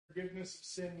Forgiveness of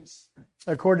sins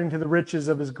according to the riches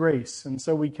of his grace. And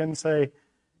so we can say,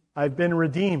 I've been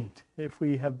redeemed if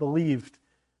we have believed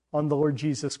on the Lord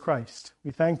Jesus Christ.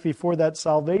 We thank thee for that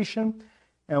salvation,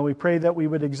 and we pray that we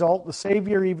would exalt the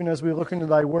Savior even as we look into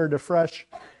thy word afresh.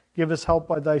 Give us help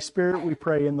by thy Spirit, we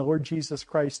pray, in the Lord Jesus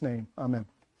Christ's name. Amen.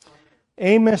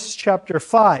 Amos chapter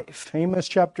 5. Amos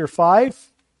chapter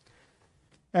 5.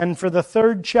 And for the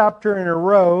third chapter in a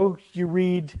row, you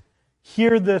read,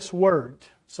 hear this word.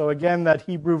 So again, that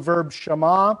Hebrew verb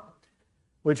shema,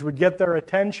 which would get their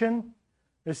attention.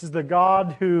 This is the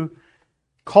God who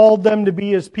called them to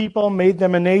be his people, made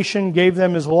them a nation, gave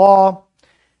them his law.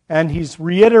 And he's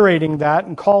reiterating that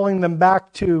and calling them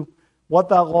back to what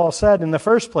that law said in the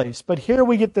first place. But here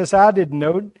we get this added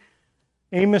note.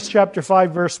 Amos chapter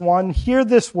 5 verse 1. Hear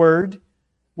this word,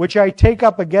 which I take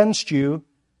up against you,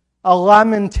 a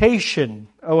lamentation,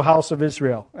 O house of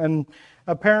Israel. And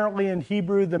apparently in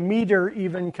Hebrew, the meter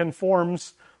even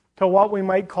conforms to what we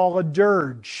might call a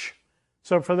dirge.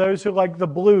 So for those who like the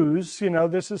blues,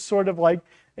 this is sort of like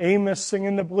Amos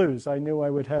singing the blues. I knew I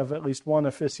would have at least one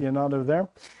aficionado there.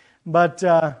 But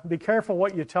be careful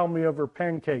what you tell me over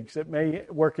pancakes. It may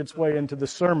work its way into the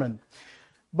sermon.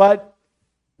 But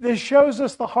this shows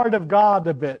us the heart of God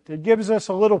a bit. It gives us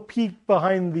a little peek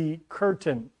behind the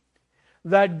curtain.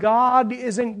 That God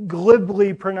isn't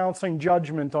glibly pronouncing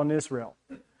judgment on Israel.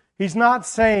 He's not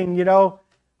saying, oh,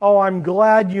 I'm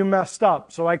glad you messed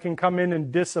up so I can come in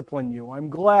and discipline you. I'm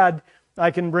glad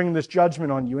I can bring this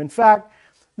judgment on you. In fact,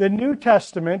 the New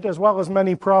Testament, as well as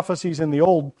many prophecies in the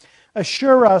Old,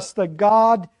 assure us that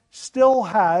God still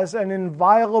has an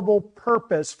inviolable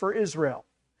purpose for Israel.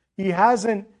 He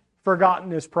hasn't forgotten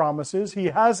his promises. He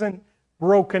hasn't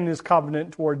broken his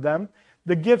covenant toward them.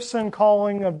 The gifts and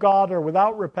calling of God are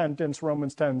without repentance,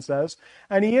 Romans 10 says.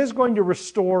 And he is going to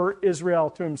restore Israel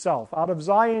to himself. Out of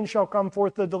Zion shall come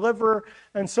forth the deliverer,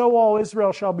 and so all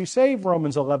Israel shall be saved,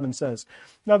 Romans 11 says.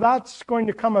 Now that's going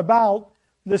to come about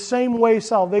the same way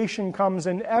salvation comes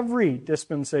in every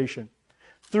dispensation.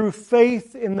 Through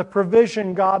faith in the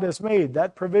provision God has made.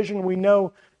 That provision we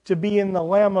know to be in the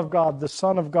Lamb of God, the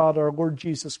Son of God, our Lord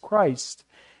Jesus Christ.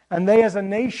 And they as a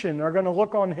nation are going to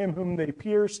look on him whom they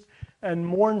pierced and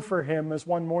mourn for him as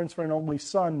one mourns for an only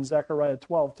son, Zechariah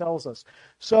 12 tells us.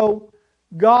 So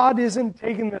God isn't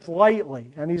taking this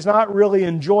lightly, and he's not really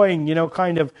enjoying,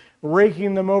 kind of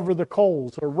raking them over the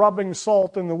coals or rubbing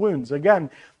salt in the wounds. Again,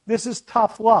 this is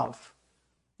tough love.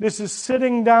 This is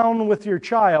sitting down with your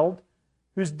child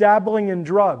who's dabbling in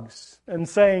drugs and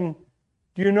saying,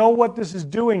 do you know what this is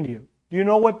doing to you? Do you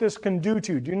know what this can do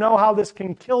to you? Do you know how this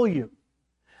can kill you?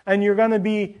 And you're going to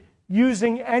be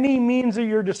using any means at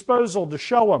your disposal to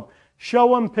show them.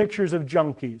 Show them pictures of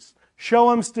junkies.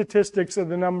 Show them statistics of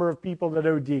the number of people that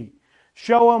OD.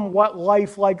 Show them what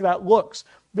life like that looks.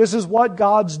 This is what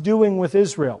God's doing with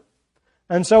Israel.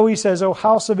 And so he says, O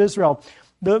house of Israel.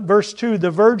 Verse 2,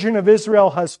 the virgin of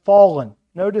Israel has fallen.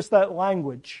 Notice that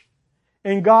language.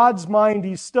 In God's mind,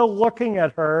 he's still looking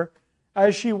at her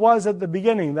as she was at the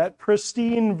beginning, that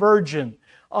pristine virgin,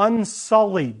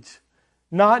 unsullied,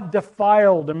 not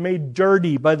defiled and made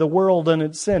dirty by the world and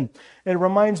its sin. It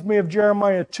reminds me of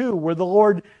Jeremiah 2, where the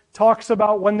Lord talks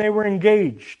about when they were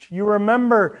engaged. I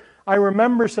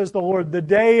remember, says the Lord, the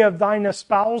day of thine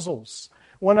espousals,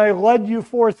 when I led you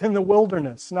forth in the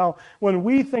wilderness. Now, when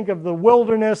we think of the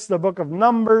wilderness, the book of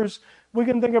Numbers, we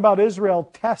can think about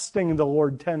Israel testing the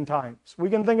Lord 10 times. We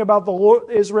can think about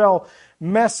Israel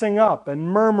messing up and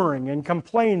murmuring and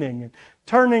complaining and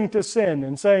turning to sin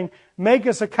and saying, make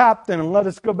us a captain and let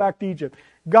us go back to Egypt.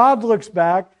 God looks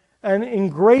back and in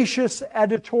gracious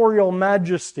editorial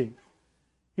majesty,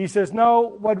 he says,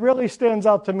 no, what really stands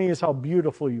out to me is how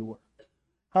beautiful you were,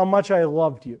 how much I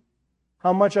loved you,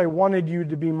 how much I wanted you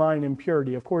to be mine in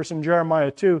purity. Of course, in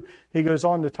Jeremiah 2, he goes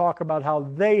on to talk about how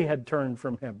they had turned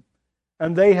from him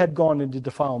and they had gone into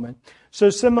defilement. So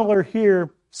similarly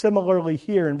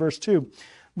here in verse 2,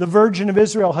 the virgin of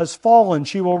Israel has fallen.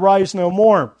 She will rise no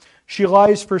more. She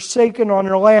lies forsaken on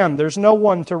her land. There's no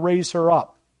one to raise her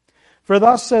up. For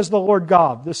thus says the Lord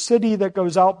God, the city that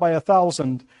goes out by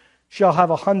 1,000 shall have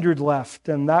 100 left,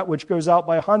 and that which goes out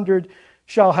by 100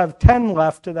 shall have 10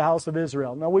 left to the house of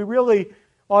Israel. Now we really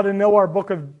ought to know our book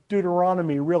of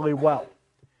Deuteronomy really well.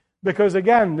 Because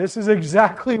again, this is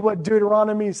exactly what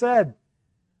Deuteronomy said.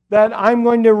 That I'm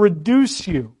going to reduce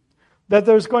you. That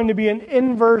there's going to be an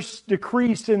inverse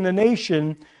decrease in the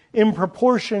nation in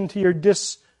proportion to your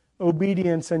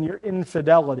disobedience and your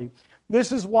infidelity.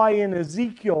 This is why in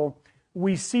Ezekiel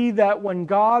we see that when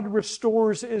God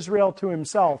restores Israel to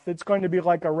himself, it's going to be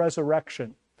like a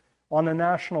resurrection on a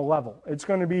national level. It's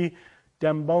going to be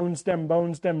Dem bones,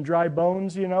 dem dry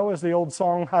bones, as the old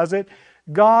song has it.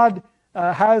 God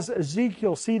has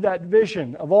Ezekiel see that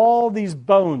vision of all these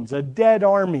bones, a dead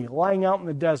army lying out in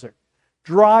the desert,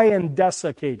 dry and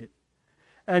desiccated.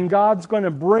 And God's going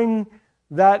to bring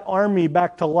that army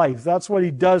back to life. That's what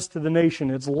he does to the nation.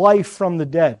 It's life from the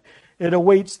dead. It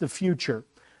awaits the future.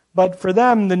 But for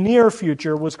them, the near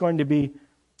future was going to be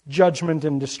judgment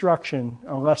and destruction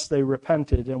unless they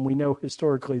repented. And we know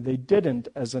historically they didn't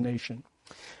as a nation.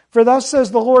 For thus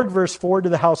says the Lord, verse 4, to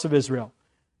the house of Israel,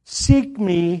 seek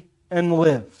me and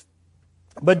live.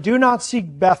 But do not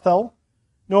seek Bethel,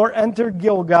 nor enter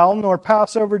Gilgal, nor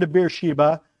pass over to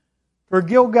Beersheba. For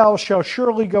Gilgal shall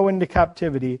surely go into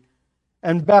captivity,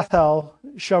 and Bethel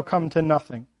shall come to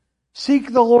nothing.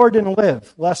 Seek the Lord and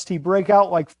live, lest he break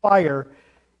out like fire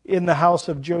in the house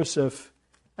of Joseph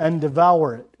and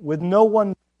devour it, with no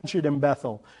one mentioned in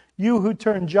Bethel. You who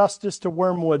turn justice to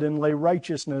wormwood and lay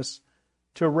righteousness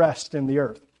to rest in the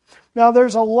earth. Now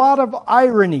there's a lot of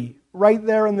irony right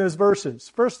there in those verses.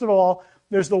 First of all,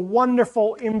 there's the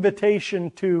wonderful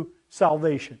invitation to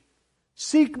salvation.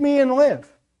 Seek me and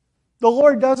live. The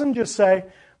Lord doesn't just say,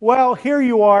 well, here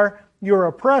you are. You're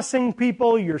oppressing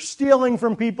people, you're stealing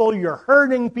from people, you're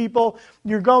hurting people,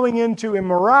 you're going into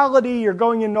immorality, you're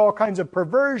going into all kinds of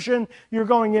perversion, you're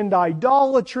going into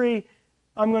idolatry.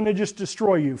 I'm going to just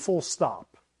destroy you, full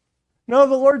stop. No,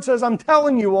 the Lord says, I'm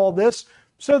telling you all this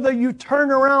so that you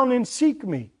turn around and seek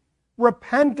me.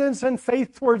 Repentance and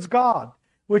faith towards God,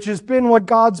 which has been what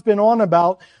God's been on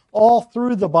about all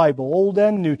through the Bible, Old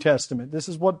and New Testament. This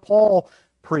is what Paul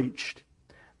preached.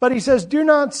 But he says, do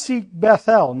not seek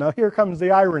Bethel. Now here comes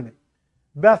the irony.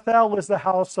 Bethel is the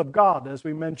house of God, as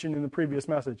we mentioned in the previous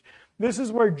message. This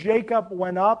is where Jacob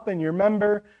went up, and you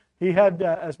remember he had,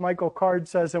 as Michael Card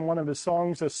says in one of his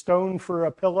songs, a stone for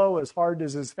a pillow as hard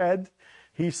as his head.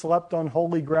 He slept on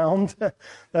holy ground.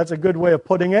 That's a good way of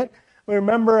putting it.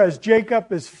 Remember, as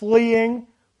Jacob is fleeing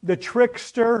the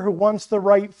trickster who wants the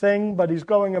right thing, but he's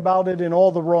going about it in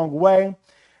all the wrong way.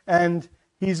 And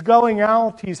he's going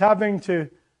out, he's having to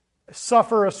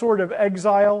suffer a sort of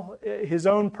exile, his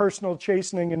own personal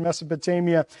chastening in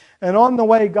Mesopotamia. And on the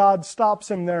way, God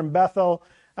stops him there in Bethel.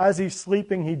 As he's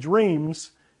sleeping, he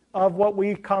dreams of what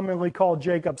we commonly call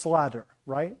Jacob's ladder,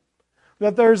 right?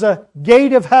 That there's a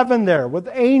gate of heaven there with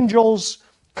angels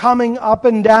coming up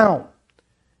and down.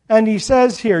 And he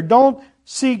says here, don't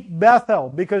seek Bethel,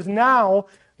 because now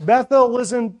Bethel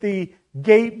isn't the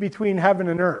gate between heaven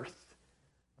and earth.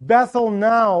 Bethel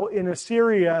now in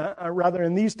Assyria, rather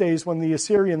in these days when the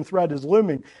Assyrian threat is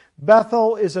looming,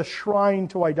 Bethel is a shrine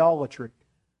to idolatry.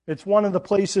 It's one of the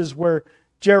places where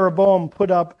Jeroboam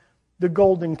put up the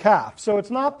golden calf. So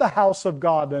it's not the house of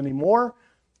God anymore.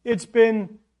 It's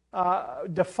been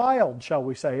defiled, shall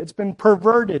we say. It's been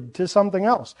perverted to something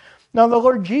else. Now the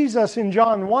Lord Jesus in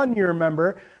John 1, you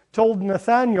remember, told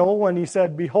Nathanael when he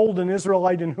said, behold an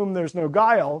Israelite in whom there's no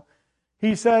guile,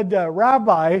 he said,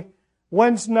 Rabbi,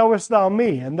 whence knowest thou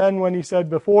me? And then when he said,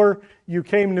 before you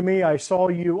came to me, I saw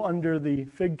you under the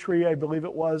fig tree, I believe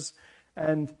it was.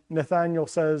 And Nathanael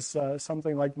says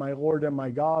something like, my Lord and my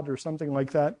God, or something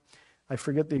like that. I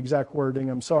forget the exact wording,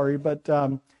 I'm sorry. But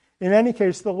in any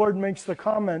case, the Lord makes the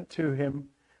comment to him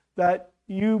that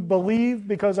you believe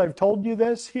because I've told you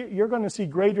this, you're going to see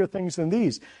greater things than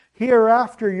these.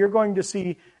 Hereafter, you're going to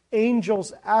see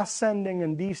angels ascending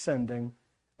and descending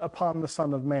upon the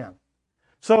Son of Man.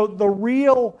 So the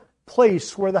real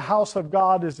place where the house of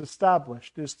God is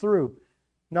established is through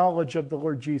knowledge of the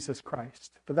Lord Jesus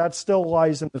Christ. But that still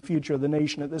lies in the future of the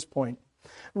nation at this point.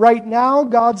 Right now,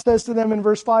 God says to them in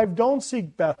verse 5, don't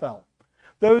seek Bethel.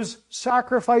 Those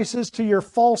sacrifices to your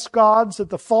false gods at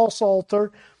the false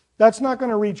altar, that's not going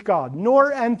to reach God.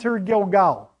 Nor enter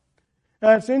Gilgal.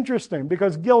 Now it's interesting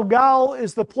because Gilgal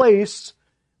is the place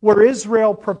where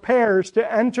Israel prepares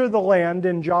to enter the land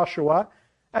in Joshua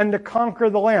and to conquer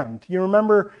the land. You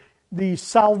remember the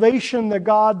salvation that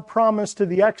God promised to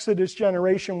the Exodus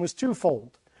generation was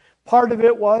twofold. Part of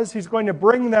it was he's going to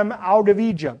bring them out of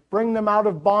Egypt, bring them out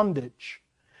of bondage.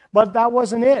 But that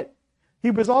wasn't it. He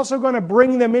was also going to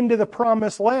bring them into the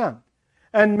promised land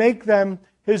and make them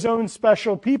his own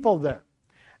special people there.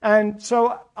 And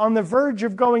so on the verge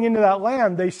of going into that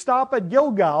land, they stop at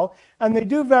Gilgal and they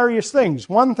do various things.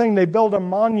 One thing, they build a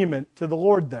monument to the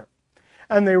Lord there.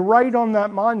 And they write on that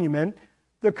monument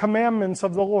the commandments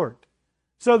of the Lord.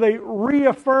 So they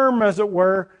reaffirm, as it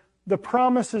were, the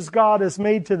promises God has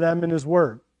made to them in His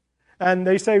Word. And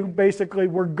they say, basically,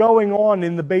 we're going on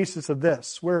in the basis of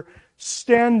this. We're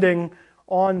standing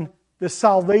on the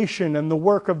salvation and the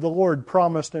work of the Lord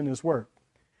promised in His Word.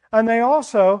 And they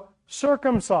also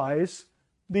circumcise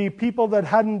the people that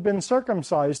hadn't been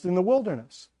circumcised in the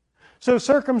wilderness. So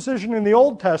circumcision in the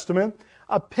Old Testament,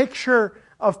 a picture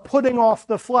of putting off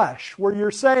the flesh, where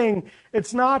you're saying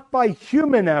it's not by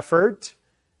human effort,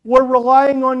 we're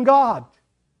relying on God.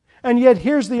 And yet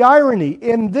here's the irony.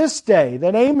 In this day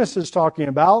that Amos is talking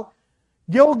about,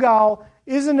 Gilgal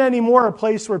isn't anymore a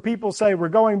place where people say we're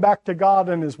going back to God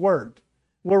and His Word.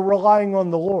 We're relying on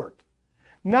the Lord.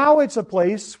 Now it's a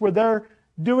place where they're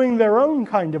doing their own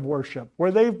kind of worship,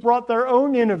 where they've brought their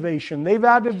own innovation. They've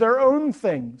added their own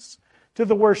things to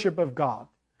the worship of God.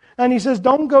 And he says,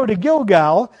 don't go to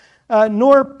Gilgal,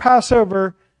 nor pass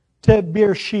over to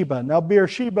Beersheba. Now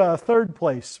Beersheba, a third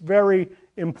place, very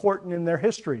important in their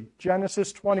history.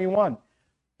 Genesis 21.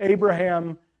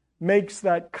 Abraham makes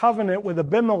that covenant with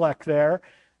Abimelech there,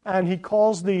 and he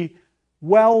calls the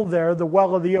well there the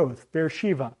well of the oath,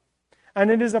 Beersheba.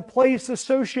 And it is a place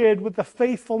associated with the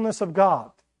faithfulness of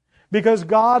God, because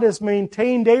God has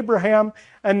maintained Abraham,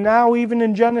 and now even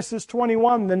in Genesis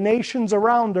 21, the nations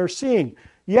around are seeing,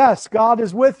 yes, God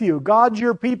is with you. God's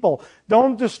your people.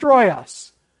 Don't destroy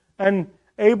us. And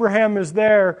Abraham is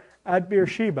there at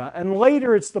Beersheba. And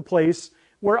later it's the place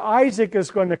where Isaac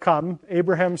is going to come,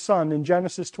 Abraham's son, in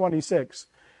Genesis 26.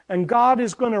 And God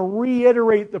is going to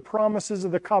reiterate the promises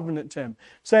of the covenant to him,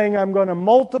 saying, I'm going to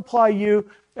multiply you,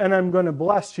 and I'm going to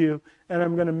bless you, and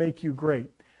I'm going to make you great.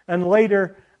 And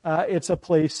later, it's a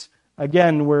place,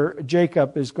 again, where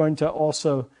Jacob is going to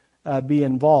also be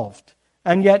involved.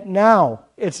 And yet now,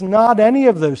 it's not any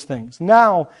of those things.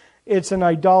 Now, it's an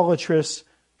idolatrous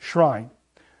shrine.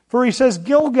 For he says,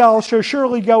 Gilgal shall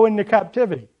surely go into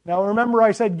captivity. Now remember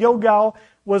I said Gilgal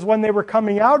was when they were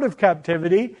coming out of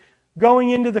captivity, going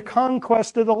into the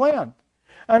conquest of the land.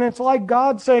 And it's like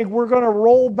God saying, we're going to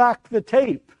roll back the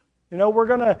tape. We're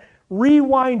going to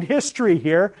rewind history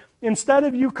here. Instead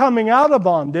of you coming out of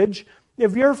bondage,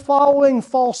 if you're following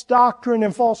false doctrine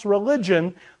and false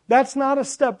religion, that's not a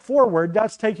step forward,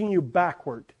 that's taking you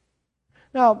backward.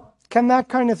 Now, can that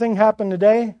kind of thing happen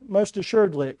today? Most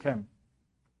assuredly it can.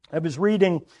 I was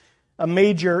reading a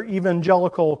major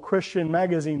evangelical Christian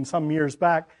magazine some years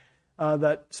back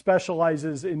that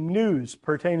specializes in news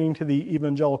pertaining to the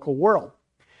evangelical world.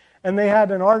 And they had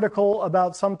an article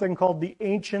about something called the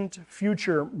Ancient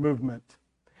Future Movement.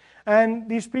 And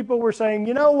these people were saying,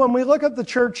 when we look at the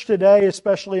church today,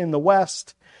 especially in the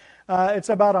West, it's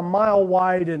about a mile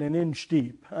wide and an inch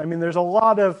deep. I mean, there's a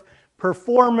lot of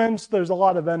performance, there's a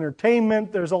lot of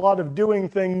entertainment, there's a lot of doing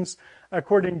things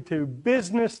according to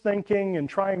business thinking and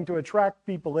trying to attract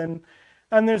people in.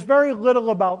 And there's very little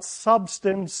about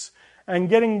substance and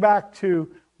getting back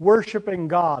to worshiping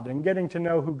God and getting to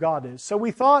know who God is. So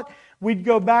we thought we'd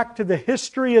go back to the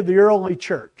history of the early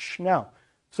church. Now,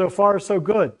 so far so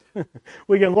good.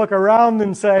 We can look around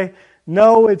and say,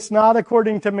 no, it's not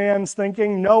according to man's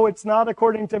thinking. No, it's not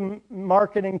according to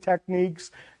marketing techniques.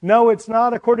 No, it's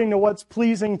not according to what's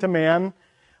pleasing to man.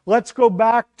 Let's go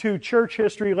back to church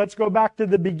history. Let's go back to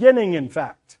the beginning, in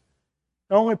fact.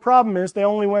 The only problem is they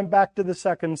only went back to the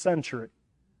 2nd century.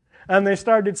 And they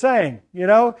started saying,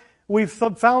 we've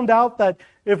found out that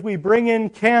if we bring in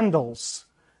candles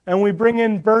and we bring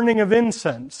in burning of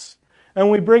incense and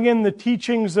we bring in the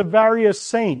teachings of various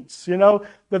saints,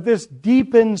 that this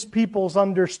deepens people's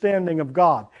understanding of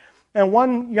God. And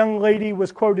one young lady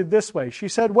was quoted this way. She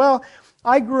said, well,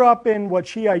 I grew up in what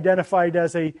she identified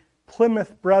as a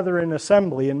Plymouth Brethren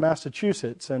assembly in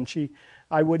Massachusetts. And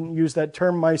I wouldn't use that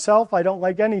term myself. I don't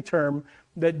like any term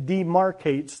that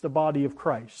demarcates the body of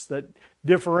Christ, that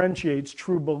differentiates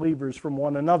true believers from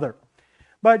one another.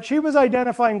 But she was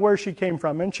identifying where she came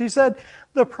from. And she said,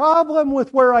 the problem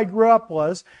with where I grew up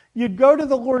was you'd go to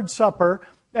the Lord's Supper,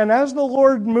 and as the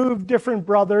Lord moved different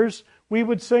brothers, we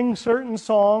would sing certain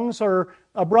songs, or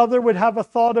a brother would have a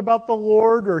thought about the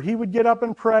Lord, or he would get up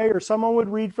and pray, or someone would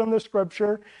read from the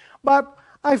Scripture. But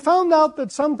I found out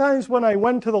that sometimes when I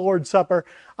went to the Lord's Supper,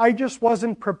 I just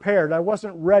wasn't prepared. I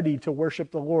wasn't ready to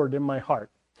worship the Lord in my heart.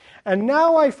 And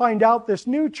now I find out this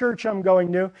new church I'm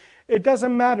going to, it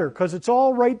doesn't matter because it's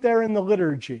all right there in the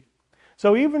liturgy.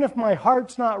 So even if my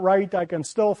heart's not right, I can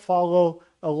still follow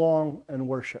along and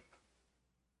worship.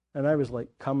 And I was like,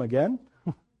 come again?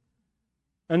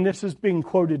 And this is being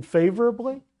quoted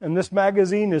favorably? And this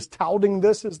magazine is touting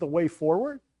this as the way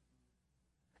forward?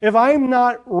 If I'm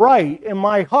not right in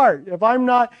my heart, if I'm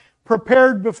not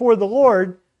prepared before the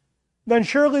Lord, then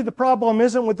surely the problem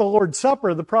isn't with the Lord's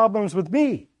Supper. The problem's with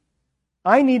me.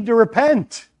 I need to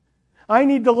repent. I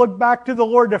need to look back to the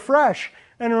Lord afresh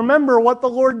and remember what the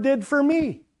Lord did for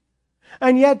me.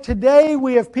 And yet today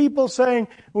we have people saying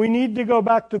we need to go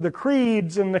back to the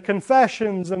creeds and the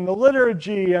confessions and the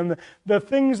liturgy and the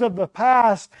things of the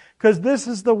past because this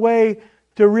is the way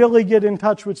to really get in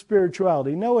touch with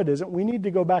spirituality. No, it isn't. We need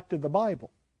to go back to the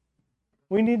Bible.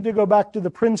 We need to go back to the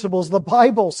principles the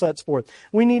Bible sets forth.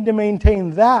 We need to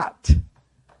maintain that.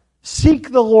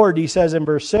 Seek the Lord, he says in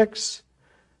verse 6,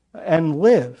 and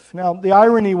live. Now, the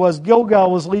irony was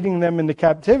Gilgal was leading them into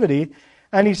captivity,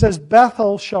 and he says,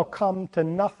 Bethel shall come to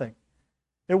nothing.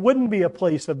 It wouldn't be a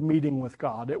place of meeting with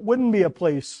God. It wouldn't be a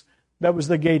place that was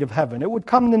the gate of heaven. It would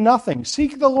come to nothing.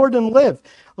 Seek the Lord and live,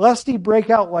 lest he break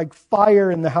out like fire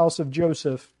in the house of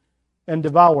Joseph and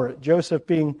devour it. Joseph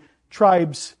being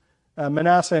tribes,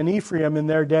 Manasseh and Ephraim in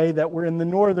their day, that were in the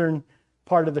northern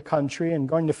part of the country and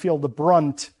going to feel the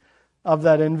brunt of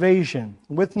that invasion.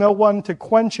 With no one to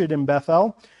quench it in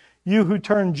Bethel, you who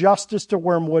turn justice to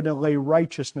wormwood and lay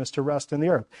righteousness to rest in the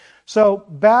earth. So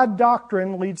bad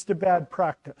doctrine leads to bad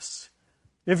practice.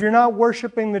 If you're not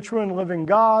worshiping the true and living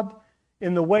God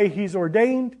in the way he's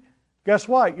ordained, guess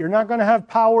what? You're not going to have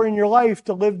power in your life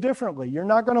to live differently. You're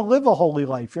not going to live a holy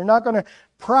life. You're not going to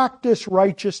practice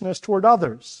righteousness toward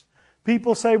others.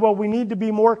 People say, well, we need to be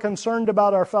more concerned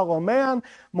about our fellow man,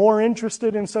 more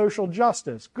interested in social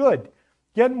justice. Good.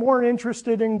 Get more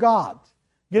interested in God.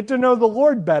 Get to know the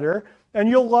Lord better, and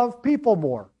you'll love people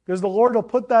more, because the Lord will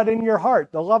put that in your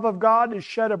heart. The love of God is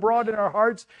shed abroad in our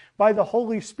hearts by the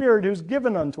Holy Spirit who's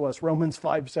given unto us, Romans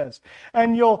 5 says.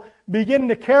 And you'll begin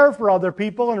to care for other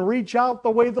people and reach out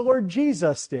the way the Lord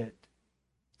Jesus did.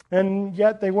 And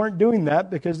yet they weren't doing that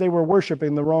because they were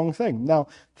worshiping the wrong thing. Now,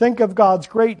 think of God's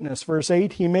greatness. Verse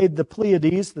 8, he made the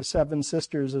Pleiades, the seven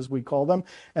sisters as we call them,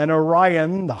 and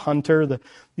Orion, the hunter,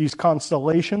 these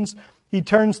constellations. He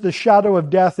turns the shadow of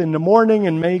death into morning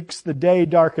and makes the day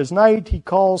dark as night. He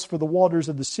calls for the waters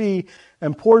of the sea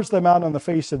and pours them out on the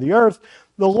face of the earth.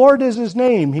 The Lord is his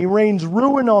name. He rains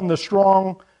ruin on the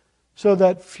strong so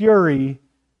that fury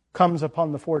comes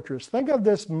upon the fortress. Think of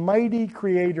this mighty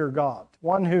creator God,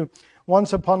 one who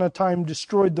once upon a time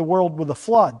destroyed the world with a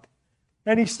flood.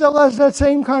 And he still has that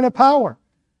same kind of power.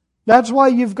 That's why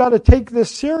you've got to take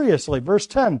this seriously. Verse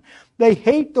 10, they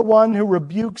hate the one who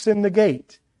rebukes in the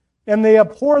gate, and they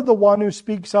abhor the one who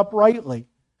speaks uprightly.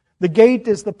 The gate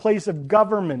is the place of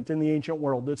government in the ancient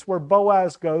world. It's where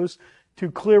Boaz goes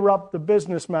to clear up the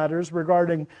business matters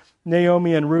regarding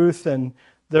Naomi and Ruth and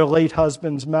their late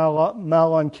husbands,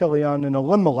 Mahlon, Chilion, and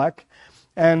Elimelech.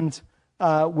 And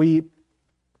we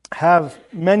have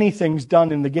many things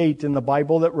done in the gate in the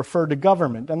Bible that refer to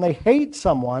government. And they hate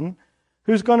someone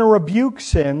who's going to rebuke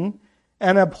sin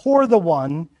and abhor the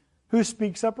one who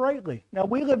speaks uprightly. Now,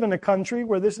 we live in a country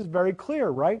where this is very clear,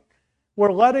 right?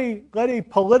 Where let a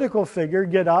political figure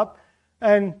get up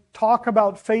and talk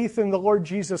about faith in the Lord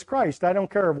Jesus Christ. I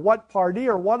don't care of what party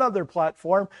or what other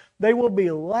platform. They will be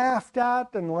laughed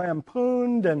at and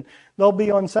lampooned, and they'll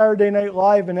be on Saturday Night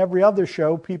Live and every other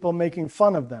show, people making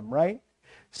fun of them, right?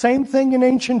 Same thing in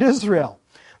ancient Israel.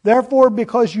 Therefore,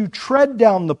 because you tread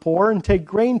down the poor and take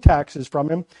grain taxes from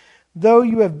him, though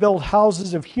you have built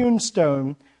houses of hewn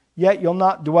stone, yet you'll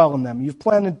not dwell in them. You've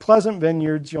planted pleasant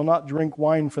vineyards, you'll not drink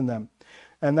wine from them.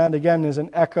 And that, again, is an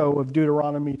echo of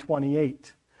Deuteronomy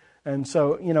 28. And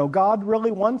so, God really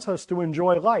wants us to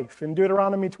enjoy life. In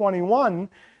Deuteronomy 21,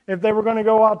 if they were going to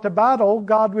go out to battle,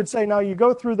 God would say, now you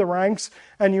go through the ranks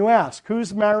and you ask,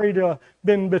 who's married,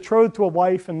 been betrothed to a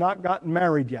wife and not gotten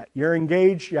married yet? You're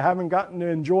engaged, you haven't gotten to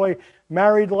enjoy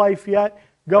married life yet,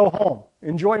 go home.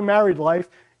 Enjoy married life.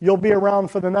 You'll be around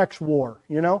for the next war,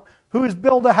 Who's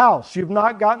built a house? You've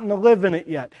not gotten to live in it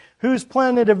yet. Who's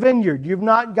planted a vineyard? You've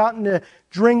not gotten to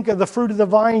drink of the fruit of the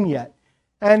vine yet.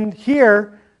 And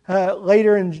here,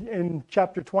 later in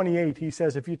chapter 28, he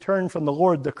says, if you turn from the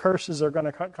Lord, the curses are going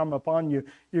to come upon you.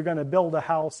 You're going to build a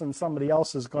house and somebody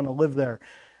else is going to live there.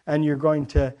 And you're going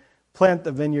to plant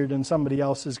the vineyard and somebody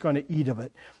else is going to eat of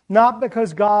it. Not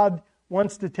because God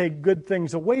wants to take good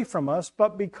things away from us,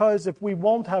 but because if we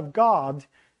won't have God,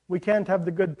 we can't have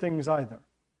the good things either.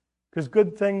 Because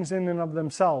good things in and of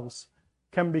themselves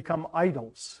can become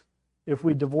idols if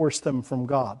we divorce them from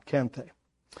God, can't they?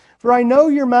 For I know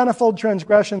your manifold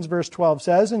transgressions, verse 12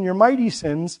 says, and your mighty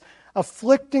sins,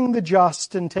 afflicting the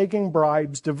just and taking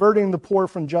bribes, diverting the poor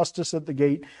from justice at the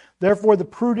gate. Therefore the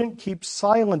prudent keep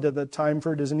silent at that time,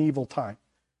 for it is an evil time.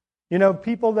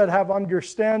 People that have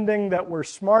understanding, that were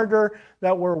smarter,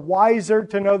 that were wiser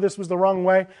to know this was the wrong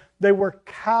way, they were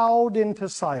cowed into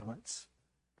silence.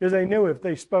 Because they knew if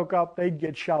they spoke up, they'd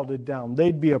get shouted down.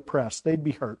 They'd be oppressed. They'd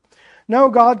be hurt. Now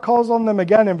God calls on them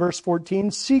again in verse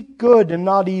 14, seek good and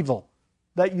not evil,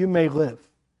 that you may live.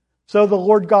 So the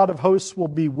Lord God of hosts will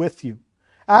be with you.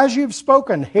 As you've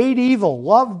spoken, hate evil,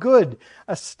 love good,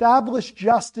 establish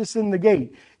justice in the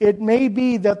gate. It may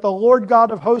be that the Lord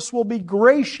God of hosts will be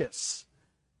gracious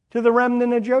to the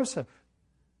remnant of Joseph.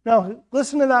 Now,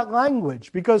 listen to that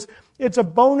language, because it's a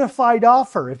bona fide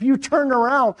offer. If you turn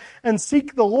around and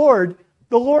seek the Lord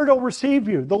will receive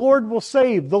you. The Lord will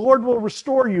save. The Lord will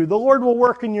restore you. The Lord will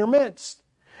work in your midst.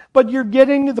 But you're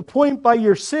getting to the point by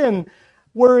your sin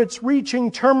where it's reaching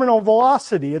terminal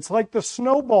velocity. It's like the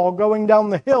snowball going down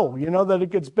the hill, that it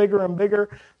gets bigger and bigger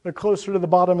the closer to the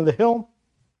bottom of the hill.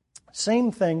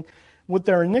 Same thing with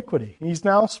their iniquity. He's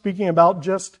now speaking about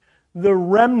just the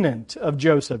remnant of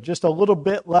Joseph, just a little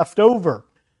bit left over.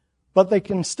 But they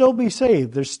can still be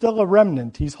saved. There's still a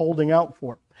remnant he's holding out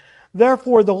for.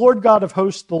 Therefore, the Lord God of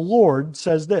hosts, the Lord,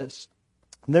 says this,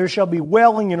 there shall be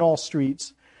wailing in all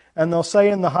streets, and they'll say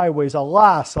in the highways,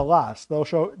 alas, alas.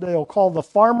 They'll call the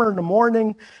farmer to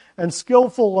mourning, and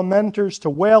skillful lamenters to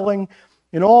wailing.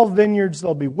 In all vineyards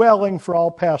there'll be wailing, for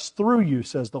I'll pass through you,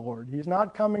 says the Lord. He's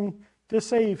not coming to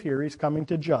save here, he's coming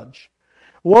to judge.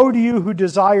 Woe to you who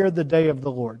desire the day of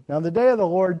the Lord. Now, the day of the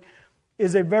Lord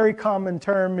is a very common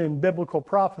term in biblical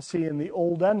prophecy in the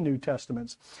Old and New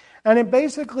Testaments. And it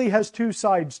basically has two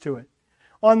sides to it.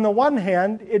 On the one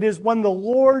hand, it is when the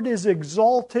Lord is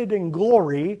exalted in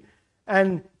glory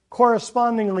and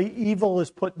correspondingly evil is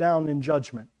put down in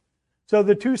judgment. So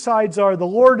the two sides are the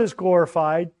Lord is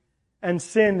glorified and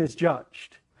sin is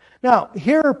judged. Now,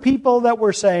 here are people that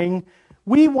were saying,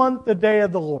 we want the day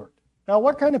of the Lord. Now,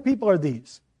 what kind of people are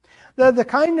these? They're the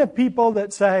kind of people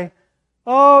that say,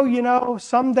 oh,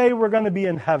 someday we're going to be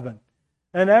in heaven.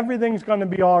 And everything's going to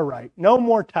be all right. No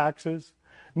more taxes.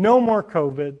 No more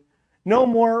COVID. No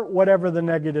more whatever the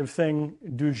negative thing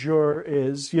du jour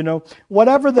is.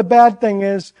 Whatever the bad thing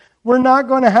is, we're not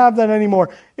going to have that anymore.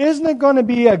 Isn't it going to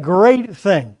be a great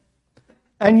thing?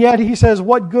 And yet he says,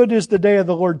 what good is the day of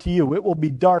the Lord to you? It will be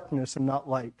darkness and not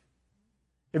light.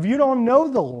 If you don't know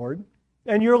the Lord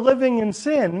and you're living in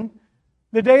sin,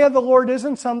 the day of the Lord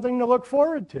isn't something to look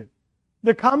forward to.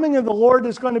 The coming of the Lord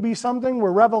is going to be something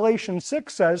where Revelation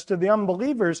 6 says to the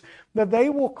unbelievers that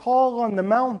they will call on the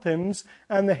mountains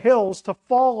and the hills to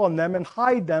fall on them and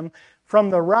hide them from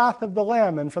the wrath of the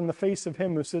Lamb and from the face of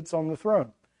Him who sits on the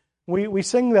throne. We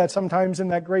sing that sometimes in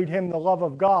that great hymn, The Love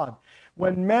of God,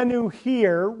 when men who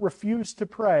hear refuse to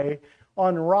pray,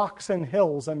 on rocks and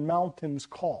hills and mountains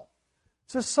call.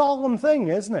 It's a solemn thing,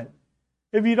 isn't it?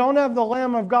 If you don't have the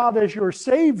Lamb of God as your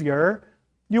Savior,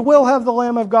 you will have the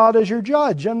Lamb of God as your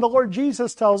judge. And the Lord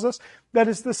Jesus tells us that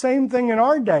it's the same thing in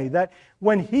our day, that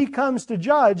when He comes to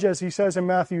judge, as He says in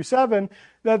Matthew 7,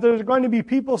 that there's going to be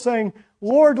people saying,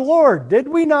 Lord, Lord, did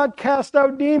we not cast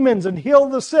out demons and heal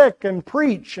the sick and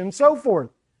preach and so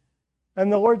forth?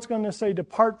 And the Lord's going to say,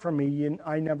 depart from me,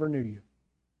 I never knew you.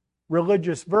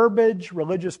 Religious verbiage,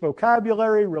 religious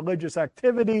vocabulary, religious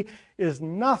activity is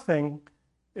nothing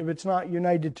if it's not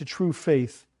united to true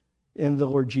faith in the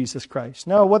Lord Jesus Christ.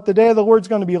 Now, what the day of the Lord's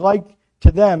going to be like to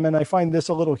them, and I find this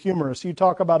a little humorous. You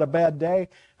talk about a bad day.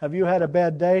 Have you had a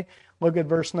bad day? Look at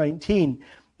verse 19.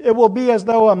 It will be as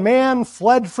though a man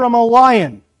fled from a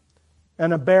lion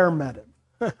and a bear met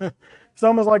him. It's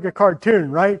almost like a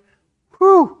cartoon, right?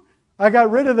 Whew, I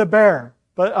got rid of the bear.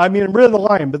 Rid of the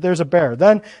lion, but there's a bear.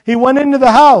 Then he went into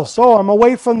the house. Oh, I'm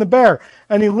away from the bear.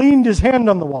 And he leaned his hand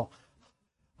on the wall.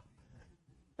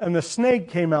 And the snake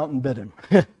came out and bit him.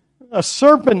 A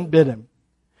serpent bit him.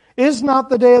 Is not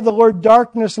the day of the Lord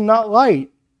darkness and not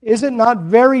light? Is it not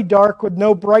very dark with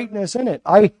no brightness in it?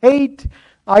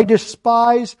 I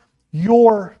despise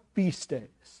your feast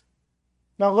days.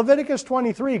 Now, Leviticus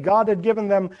 23, God had given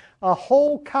them a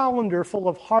whole calendar full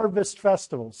of harvest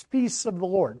festivals, feasts of the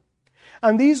Lord.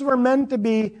 And these were meant to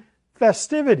be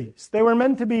festivities. They were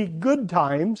meant to be good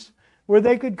times where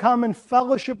they could come and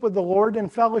fellowship with the Lord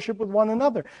and fellowship with one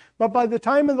another. But by the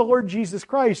time of the Lord Jesus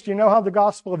Christ, you know how the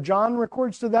Gospel of John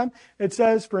records to them? It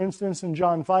says, for instance, in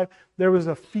John 5, there was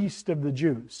a feast of the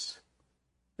Jews.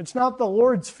 It's not the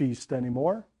Lord's feast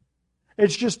anymore.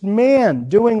 It's just man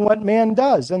doing what man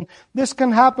does. And this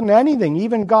can happen to anything,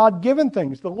 even God-given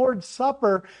things. The Lord's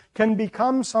Supper can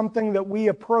become something that we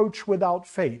approach without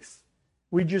faith.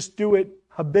 We just do it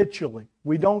habitually.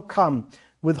 We don't come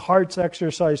with heart's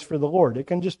exercise for the Lord. It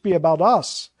can just be about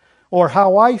us, or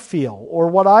how I feel, or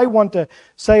what I want to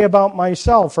say about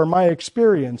myself, or my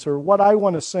experience, or what I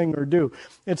want to sing or do.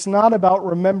 It's not about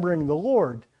remembering the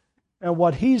Lord and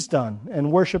what He's done,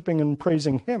 and worshiping and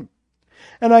praising Him.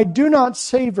 And I do not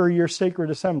savor your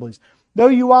sacred assemblies. Though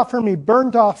you offer me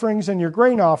burnt offerings and your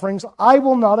grain offerings, I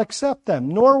will not accept them,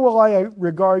 nor will I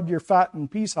regard your fat and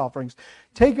peace offerings.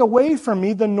 Take away from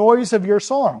me the noise of your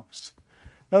songs.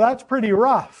 Now that's pretty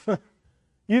rough.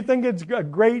 You think it's a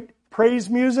great praise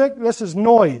music? This is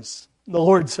noise, the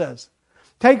Lord says.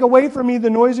 Take away from me the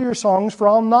noise of your songs, for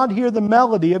I'll not hear the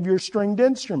melody of your stringed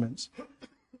instruments.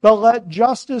 But let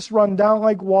justice run down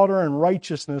like water and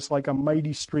righteousness like a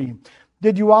mighty stream.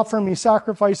 Did you offer me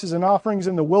sacrifices and offerings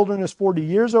in the wilderness 40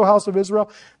 years, O house of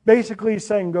Israel? Basically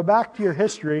saying, go back to your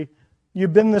history.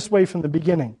 You've been this way from the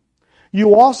beginning.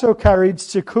 You also carried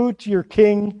Sikut, your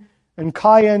king, and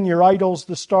Kayan, your idols,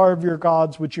 the star of your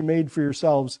gods, which you made for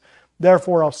yourselves.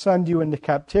 Therefore I'll send you into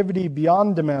captivity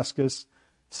beyond Damascus,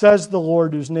 says the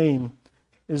Lord, whose name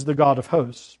is the God of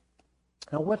hosts.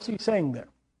 Now what's he saying there?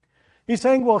 He's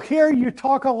saying, well, here you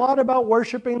talk a lot about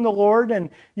worshiping the Lord, and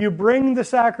you bring the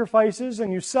sacrifices,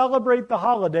 and you celebrate the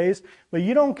holidays, but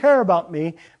you don't care about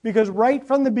me, because right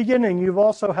from the beginning you've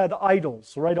also had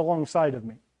idols right alongside of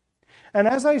me. And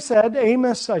as I said,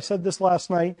 Amos, I said this last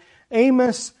night,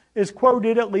 Amos is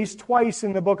quoted at least twice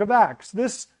in the book of Acts.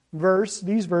 These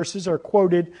verses are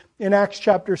quoted in Acts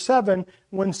chapter 7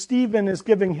 when Stephen is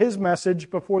giving his message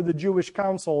before the Jewish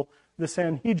council, the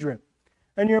Sanhedrin.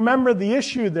 And you remember the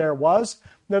issue there was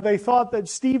that they thought that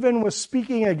Stephen was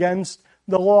speaking against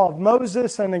the law of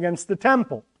Moses and against the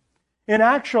temple. In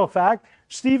actual fact,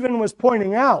 Stephen was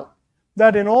pointing out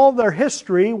that in all their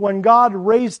history, when God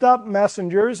raised up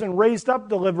messengers and raised up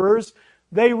deliverers,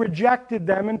 they rejected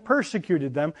them and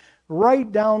persecuted them, right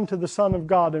down to the Son of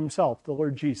God himself, the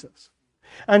Lord Jesus.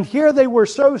 And here they were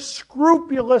so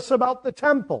scrupulous about the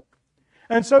temple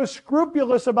and so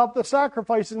scrupulous about the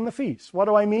sacrifices and the feasts. What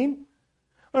do I mean?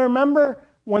 I remember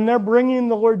when they're bringing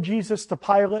the Lord Jesus to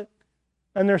Pilate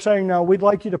and they're saying, now, we'd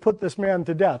like you to put this man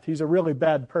to death. He's a really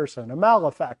bad person, a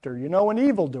malefactor, an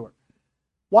evildoer.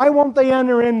 Why won't they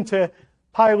enter into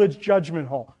Pilate's judgment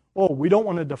hall? Oh, we don't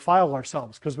want to defile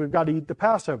ourselves because we've got to eat the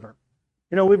Passover.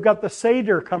 We've got the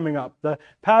Seder coming up, the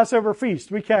Passover feast.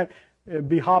 We can't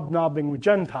be hobnobbing with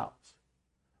Gentiles.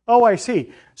 Oh, I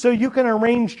see. So you can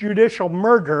arrange judicial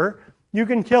murder. You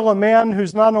can kill a man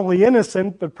who's not only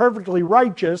innocent, but perfectly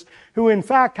righteous, who in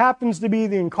fact happens to be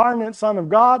the incarnate Son of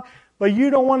God, but you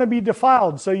don't want to be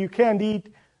defiled, so you can't eat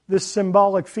this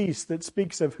symbolic feast that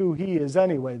speaks of who he is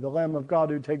anyway, the Lamb of God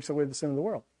who takes away the sin of the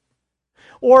world.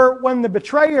 Or when the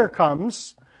betrayer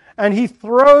comes and he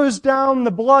throws down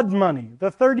the blood money,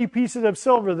 the 30 pieces of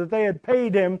silver that they had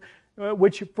paid him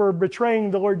which for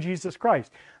betraying the Lord Jesus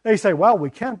Christ. They say, well, we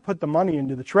can't put the money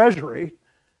into the treasury.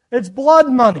 It's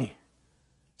blood money.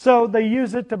 So they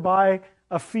use it to buy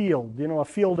a field, a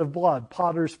field of blood.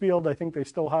 Potter's Field, I think they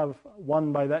still have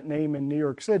one by that name in New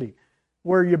York City,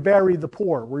 where you bury the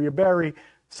poor, where you bury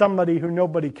somebody who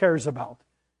nobody cares about.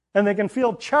 And they can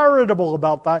feel charitable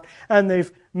about that, and they've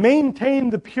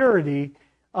maintained the purity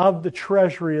of the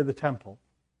treasury of the temple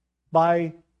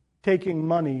by taking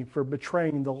money for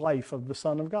betraying the life of the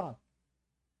Son of God.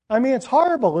 I mean, it's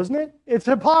horrible, isn't it? It's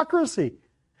hypocrisy.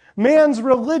 Man's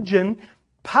religion,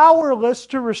 powerless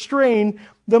to restrain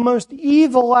the most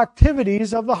evil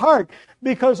activities of the heart.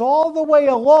 Because all the way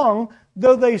along,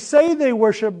 though they say they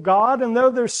worship God, and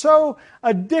though they're so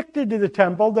addicted to the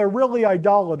temple, they're really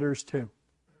idolaters too.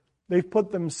 They've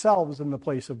put themselves in the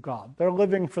place of God. They're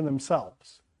living for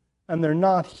themselves. And they're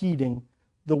not heeding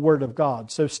the Word of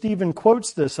God. So Stephen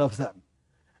quotes this of them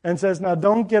and says, now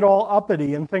don't get all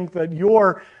uppity and think that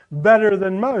you're better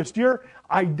than most. You're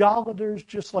idolaters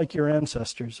just like your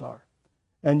ancestors are.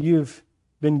 And you've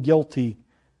been guilty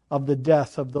of the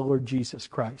death of the Lord Jesus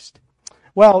Christ.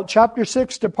 Well, chapter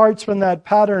 6 departs from that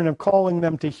pattern of calling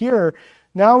them to hear.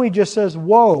 Now he just says,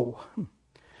 woe,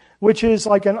 which is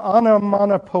like an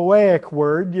onomatopoeic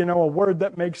word, a word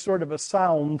that makes sort of a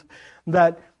sound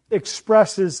that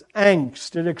expresses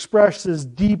angst. It expresses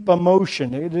deep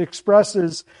emotion. It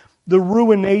expresses the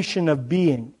ruination of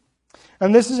being.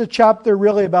 And this is a chapter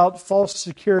really about false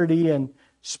security and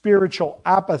spiritual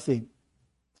apathy.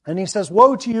 And he says,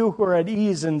 woe to you who are at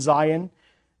ease in Zion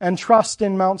and trust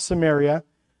in Mount Samaria,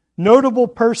 notable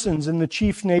persons in the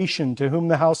chief nation to whom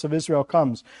the house of Israel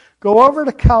comes. Go over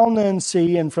to Calneh and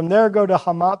see, and from there go to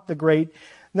Hamath the Great,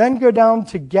 then go down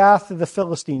to Gath of the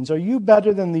Philistines. Are you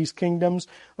better than these kingdoms,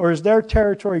 or is their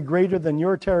territory greater than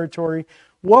your territory?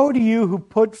 Woe to you who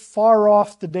put far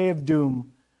off the day of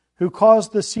doom, who cause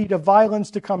the seat of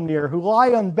violence to come near, who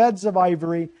lie on beds of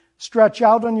ivory, stretch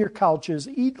out on your couches,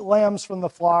 eat lambs from the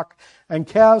flock and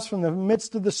calves from the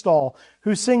midst of the stall,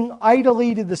 who sing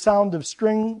idly to the sound of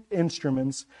string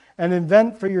instruments and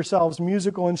invent for yourselves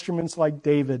musical instruments like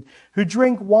David, who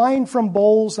drink wine from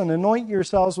bowls and anoint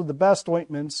yourselves with the best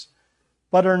ointments,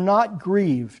 but are not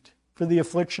grieved for the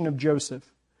affliction of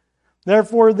Joseph.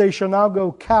 Therefore they shall now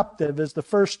go captive as the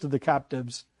first of the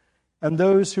captives, and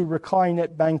those who recline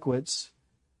at banquets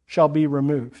shall be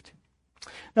removed.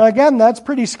 Now again, that's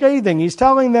pretty scathing. He's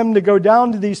telling them to go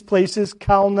down to these places,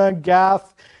 Calneh,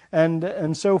 Gath,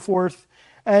 and so forth,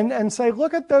 and say,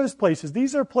 look at those places.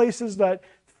 These are places that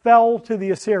fell to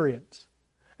the Assyrians.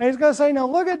 And he's going to say, now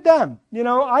look at them.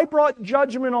 I brought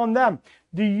judgment on them.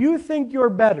 Do you think you're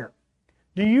better?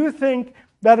 Do you think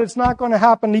that it's not going to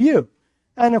happen to you?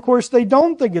 And of course, they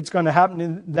don't think it's going to happen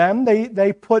to them.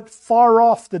 They put far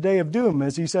off the day of doom,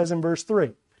 as he says in verse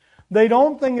 3. They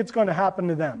don't think it's going to happen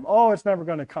to them. Oh, it's never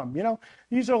going to come.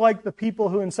 These are like the people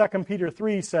who in 2 Peter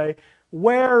 3 say,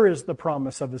 where is the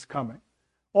promise of his coming?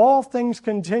 All things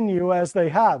continue as they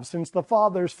have since the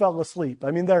fathers fell asleep.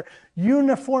 I mean, they're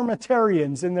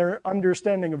uniformitarians in their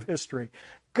understanding of history.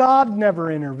 God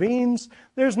never intervenes.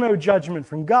 There's no judgment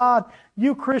from God.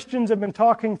 You Christians have been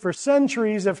talking for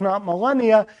centuries, if not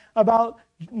millennia, about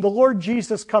the Lord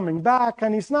Jesus coming back,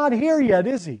 and he's not here yet,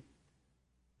 is he?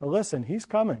 But listen, he's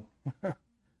coming.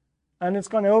 And it's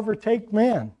going to overtake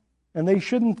man. And they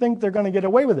shouldn't think they're going to get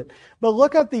away with it. But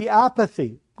look at the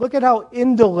apathy. Look at how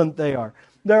indolent they are.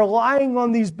 They're lying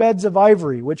on these beds of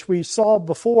ivory, which we saw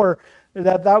before,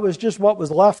 that was just what was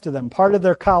left to them. Part of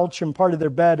their couch and part of their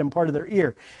bed and part of their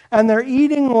ear. And they're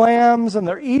eating lambs and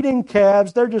they're eating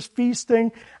calves. They're just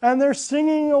feasting and they're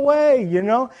singing away,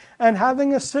 And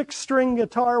having a 6-string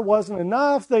guitar wasn't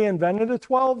enough. They invented a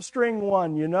 12-string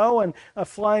one, and a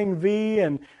Flying V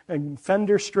and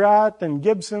Fender Strat and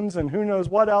Gibsons and who knows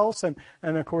what else. And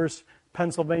of course,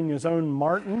 Pennsylvania's own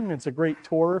Martin. It's a great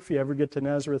tour if you ever get to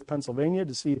Nazareth, Pennsylvania,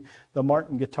 to see the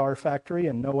Martin Guitar Factory.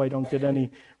 And no, I don't get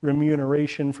any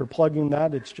remuneration for plugging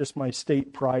that. It's just my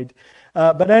state pride.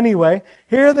 But anyway,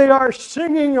 here they are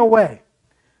singing away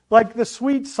like the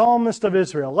sweet psalmist of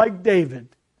Israel, like David.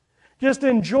 Just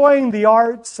enjoying the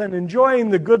arts and enjoying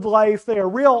the good life. They are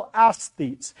real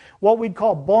aesthetes, what we'd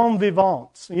call bon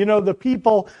vivants. The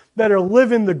people that are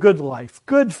living the good life.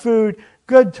 Good food,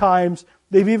 good times.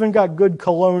 They've even got good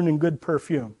cologne and good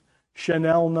perfume.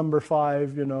 Chanel No.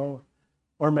 5,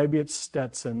 or maybe it's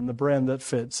Stetson, the brand that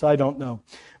fits. I don't know.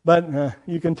 But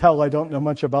you can tell I don't know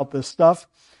much about this stuff.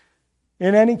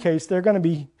 In any case, they're going to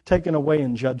be taken away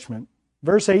in judgment.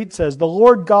 Verse 8 says, the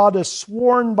Lord God has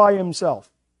sworn by himself.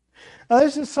 Now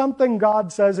this is something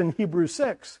God says in Hebrews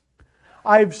 6.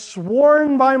 I've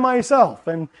sworn by myself.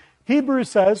 And Hebrews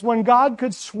says, when God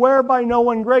could swear by no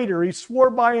one greater, he swore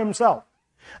by himself.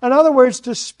 In other words,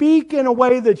 to speak in a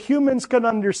way that humans can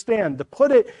understand, to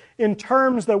put it in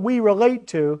terms that we relate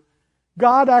to,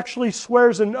 God actually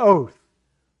swears an oath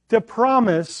to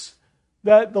promise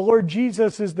that the Lord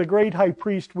Jesus is the great high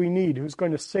priest we need, who's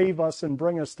going to save us and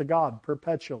bring us to God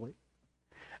perpetually.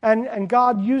 And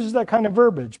God uses that kind of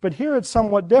verbiage, but here it's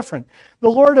somewhat different. The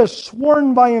Lord has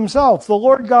sworn by himself. The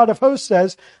Lord God of hosts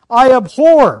says, I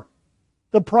abhor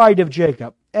the pride of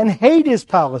Jacob and hate his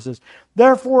palaces.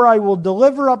 Therefore I will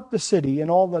deliver up the city and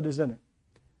all that is in it.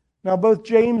 Now both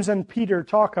James and Peter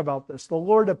talk about this. The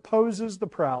Lord opposes the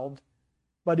proud,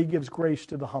 but he gives grace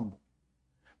to the humble.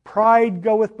 Pride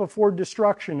goeth before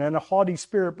destruction, and a haughty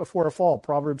spirit before a fall.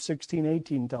 Proverbs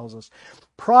 16:18 tells us.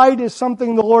 Pride is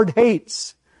something the Lord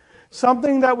hates.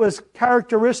 Something that was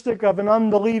characteristic of an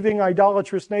unbelieving,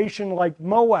 idolatrous nation like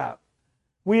Moab.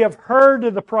 We have heard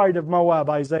of the pride of Moab,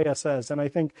 Isaiah says, and I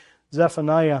think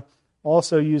Zephaniah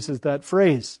also uses that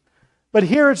phrase. But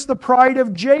here it's the pride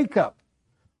of Jacob.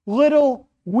 Little,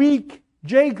 weak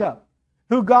Jacob,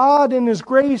 who God in his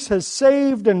grace has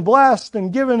saved and blessed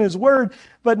and given his word.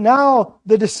 But now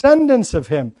the descendants of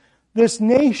him, this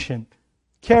nation,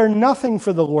 care nothing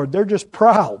for the Lord. They're just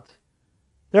proud.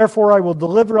 Therefore I will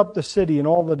deliver up the city and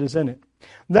all that is in it.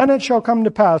 Then it shall come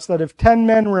to pass that if 10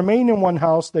 men remain in one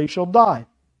house, they shall die.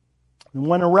 And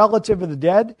when a relative of the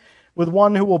dead, with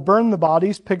one who will burn the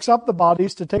bodies, picks up the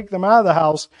bodies to take them out of the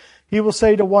house, he will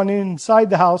say to one inside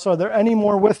the house, are there any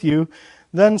more with you?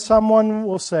 Then someone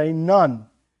will say, none.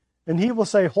 And he will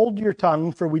say, hold your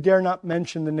tongue, for we dare not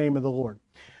mention the name of the Lord.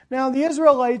 Now, the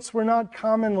Israelites were not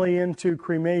commonly into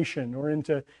cremation or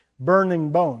into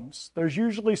burning bones. There's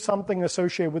usually something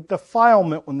associated with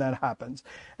defilement when that happens.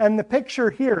 And the picture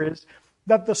here is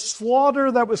that the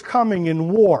slaughter that was coming in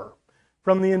war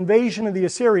from the invasion of the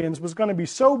Assyrians was going to be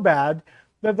so bad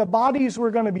that the bodies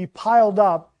were going to be piled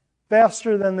up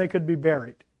faster than they could be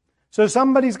buried. So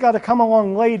somebody's got to come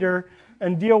along later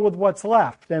and deal with what's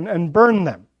left and burn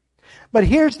them. But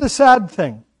here's the sad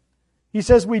thing. He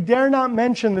says, we dare not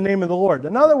mention the name of the Lord.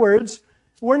 In other words,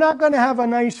 we're not going to have a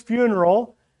nice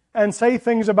funeral and say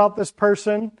things about this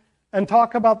person and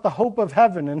talk about the hope of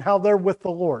heaven and how they're with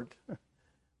the Lord.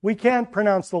 We can't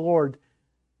pronounce the Lord.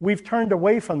 We've turned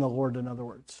away from the Lord, in other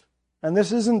words. And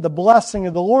this isn't the blessing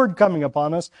of the Lord coming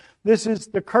upon us. This is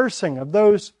the cursing of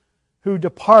those who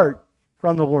depart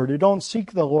from the Lord, who don't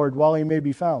seek the Lord while he may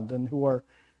be found, and who are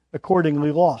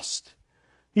accordingly lost.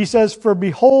 He says, for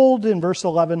behold, in verse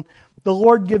 11, the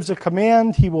Lord gives a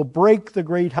command, he will break the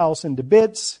great house into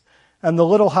bits, and the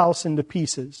little house into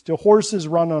pieces. Do horses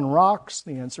run on rocks?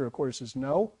 The answer, of course, is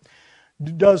no.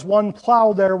 Does one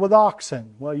plow there with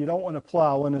oxen? Well, you don't want to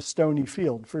plow in a stony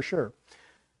field, for sure.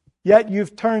 Yet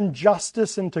you've turned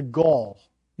justice into gall.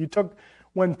 You took,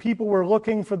 when people were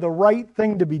looking for the right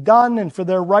thing to be done and for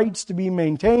their rights to be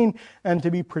maintained and to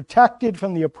be protected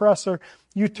from the oppressor,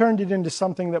 you turned it into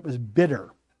something that was bitter.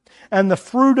 And the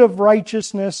fruit of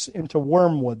righteousness into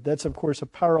wormwood. That's, of course, a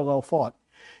parallel thought.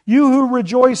 You who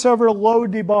rejoice over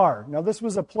Lo-debar. Now, this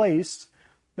was a place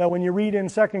that when you read in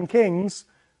 2 Kings,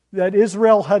 that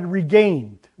Israel had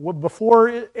regained. Before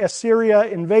Assyria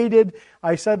invaded,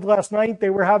 I said last night, they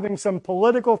were having some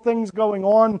political things going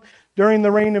on during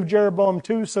the reign of Jeroboam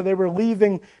II, so they were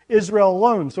leaving Israel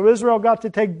alone. So Israel got to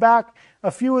take back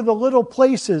a few of the little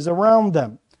places around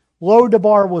them.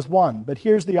 Lo-debar was one, but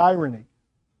here's the irony.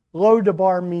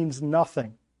 Lo-debar means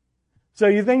nothing. So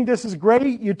you think this is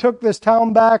great? You took this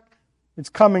town back, it's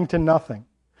coming to nothing.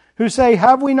 Who say,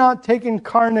 have we not taken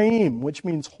Karnaim, which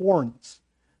means horns?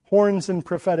 Horns in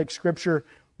prophetic scripture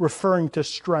referring to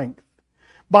strength.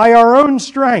 By our own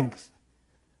strength.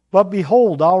 But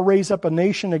behold, I'll raise up a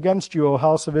nation against you, O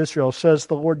house of Israel, says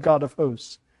the Lord God of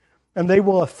hosts. And they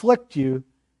will afflict you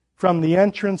from the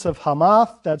entrance of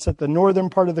Hamath, that's at the northern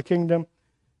part of the kingdom,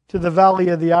 to the valley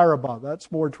of the Arabah,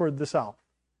 that's more toward the south.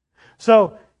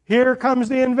 So here comes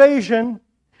the invasion.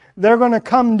 They're going to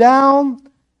come down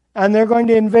and they're going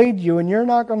to invade you, and you're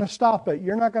not going to stop it.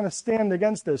 You're not going to stand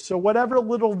against this. So whatever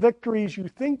little victories you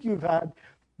think you've had,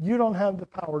 you don't have the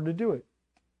power to do it.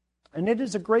 And it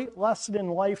is a great lesson in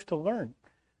life to learn,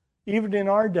 even in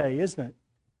our day, isn't it?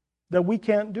 That we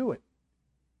can't do it.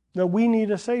 That we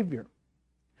need a Savior.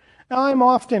 Now, I'm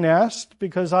often asked,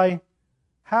 because I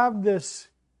have this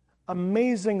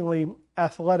amazingly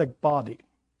athletic body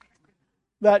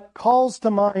that calls to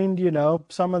mind,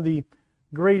 some of the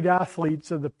great athletes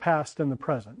of the past and the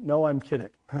present. No, I'm kidding.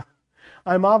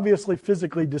 I'm obviously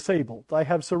physically disabled. I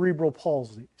have cerebral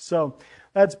palsy. So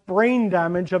that's brain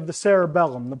damage of the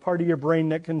cerebellum, the part of your brain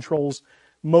that controls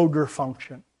motor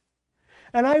function.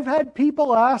 And I've had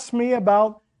people ask me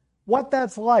about what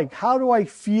that's like. How do I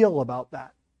feel about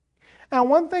that? And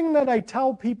one thing that I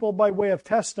tell people by way of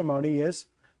testimony is,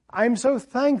 I'm so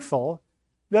thankful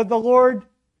that the Lord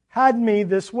had me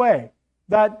this way,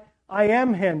 that I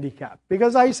am handicapped.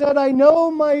 Because I said, I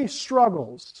know my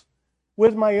struggles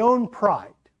with my own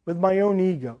pride, with my own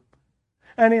ego.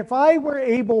 And if I were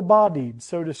able-bodied,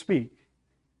 so to speak,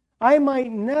 I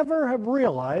might never have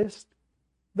realized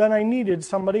that I needed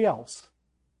somebody else,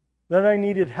 that I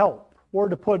needed help, or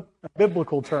to put a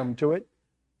biblical term to it,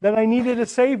 that I needed a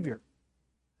Savior.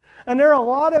 And there are a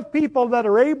lot of people that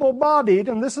are able-bodied,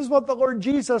 and this is what the Lord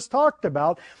Jesus talked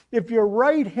about. If your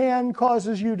right hand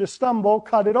causes you to stumble,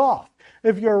 cut it off.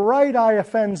 If your right eye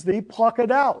offends thee, pluck it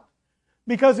out.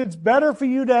 Because it's better for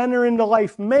you to enter into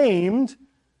life maimed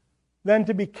than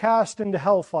to be cast into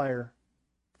hellfire,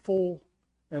 full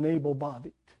and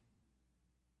able-bodied.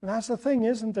 And that's the thing,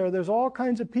 isn't there? There's all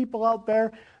kinds of people out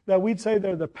there that we'd say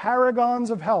they're the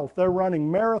paragons of health. They're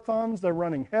running marathons. They're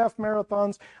running half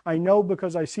marathons. I know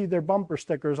because I see their bumper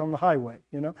stickers on the highway,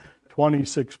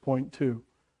 26.2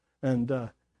 and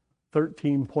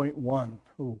 13.1.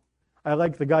 Ooh. I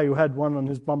like the guy who had one on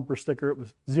his bumper sticker. It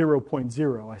was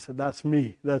 0.0. I said, that's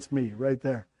me right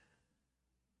there.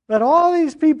 But all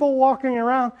these people walking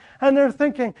around and they're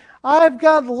thinking, I've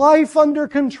got life under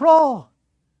control.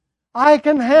 I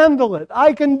can handle it.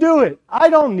 I can do it. I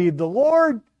don't need the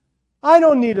Lord. I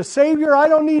don't need a Savior. I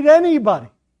don't need anybody.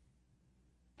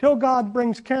 Till God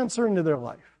brings cancer into their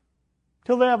life.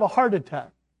 Till they have a heart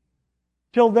attack.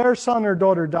 Till their son or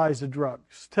daughter dies of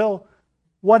drugs. Till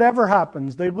whatever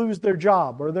happens, they lose their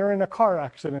job, or they're in a car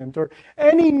accident, or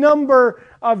any number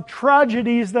of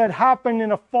tragedies that happen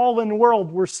in a fallen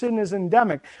world where sin is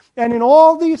endemic. And in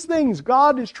all these things,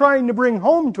 God is trying to bring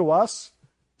home to us,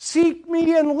 seek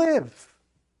me and live.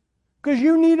 Because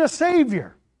you need a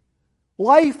Savior.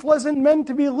 Life wasn't meant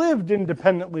to be lived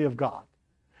independently of God.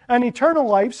 And eternal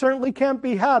life certainly can't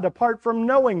be had apart from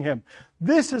knowing Him.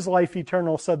 This is life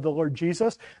eternal, said the Lord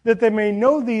Jesus, that they may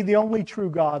know Thee, the only true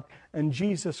God, and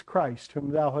Jesus Christ,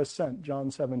 whom Thou hast sent, John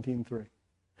 17:3.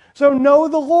 So know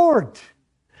the Lord.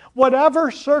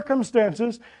 Whatever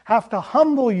circumstances have to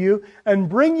humble you and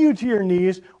bring you to your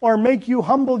knees, or make you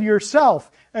humble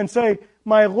yourself and say,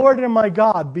 my Lord and my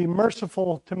God, be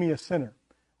merciful to me, a sinner.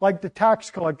 like the tax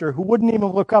collector who wouldn't even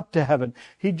look up to heaven.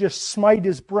 He'd just smite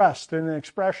his breast in an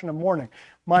expression of mourning.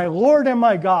 My Lord and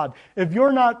my God, if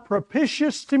you're not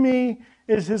propitious to me,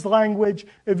 is his language,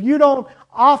 if you don't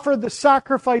offer the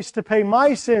sacrifice to pay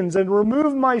my sins and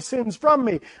remove my sins from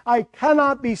me, I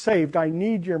cannot be saved. I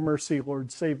need your mercy,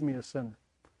 Lord. Save me a sinner.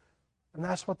 And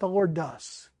that's what the Lord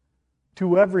does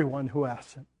to everyone who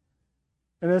asks him.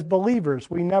 And as believers,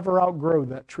 we never outgrow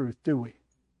that truth, do we?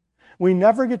 We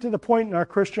never get to the point in our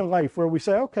Christian life where we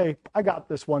say, okay, I got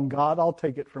this one, God, I'll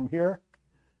take it from here.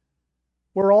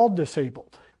 We're all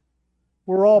disabled.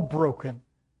 We're all broken.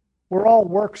 We're all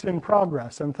works in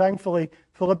progress. And thankfully,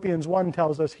 Philippians 1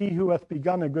 tells us, he who hath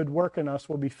begun a good work in us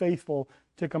will be faithful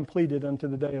to complete it unto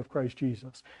the day of Christ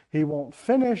Jesus. He won't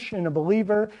finish in a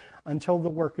believer until the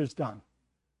work is done,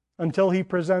 until he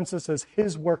presents us as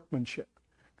his workmanship,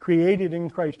 created in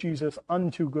Christ Jesus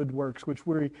unto good works, which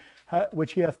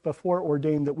he hath before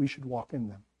ordained that we should walk in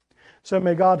them. So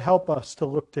may God help us to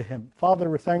look to him. Father,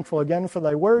 we're thankful again for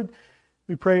thy word.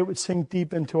 We pray it would sink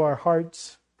deep into our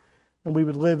hearts and we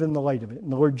would live in the light of it. In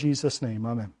the Lord Jesus' name,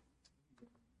 amen.